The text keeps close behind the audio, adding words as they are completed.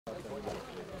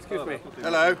Excuse me.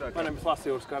 Hello. My name is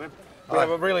Lassi Hurskainen. We have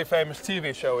a really famous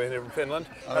TV show here in Finland,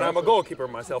 and I'm a goalkeeper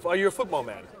myself. Are you a football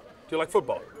man? Do you like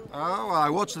football? Oh, I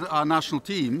watched our national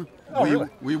team. Really?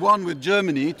 We won with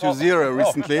Germany 2-0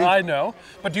 recently. I know.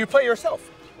 But do you play yourself?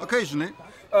 Occasionally.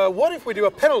 What if we do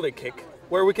a penalty kick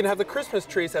where we can have the Christmas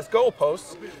trees as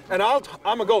goalposts, and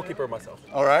I'm a goalkeeper myself.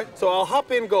 All right. So I'll hop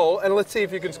in goal and let's see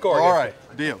if you can score. All right,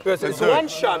 deal. Because it's one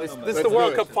shot. This is the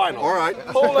World Cup final. All right.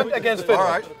 Poland against Finland.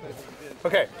 All right.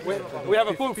 Okay, we have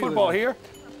a football here.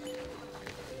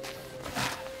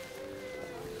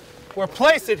 We'll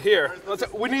place it here.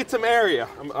 We need some area.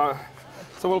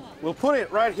 So we'll put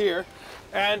it right here,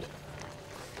 and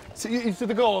so you see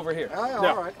the goal over here.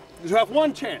 All right. You have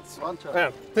one chance. One chance.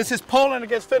 Yeah. This is Poland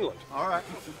against Finland. All right.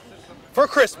 For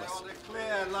Christmas.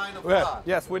 Clear line of Yeah. fire.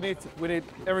 Yes, we need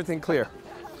everything clear.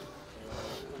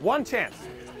 One chance.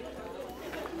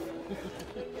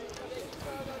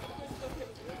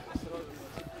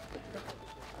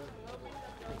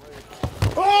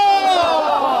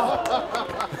 Oh!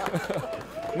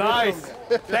 Nice.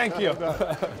 Thank you.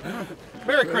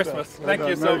 Merry Christmas. Thank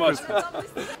you so much.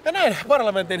 Ja näin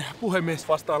parlamentin puhemies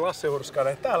vastaan Lassi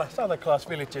Hurskainen täällä Santa Claus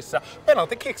Villageissa.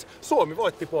 Penalty kicks. Suomi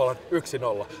voitti Puolan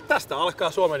 1-0. Tästä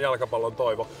alkaa Suomen jalkapallon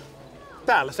toivo.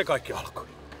 Täällä se kaikki alkoi.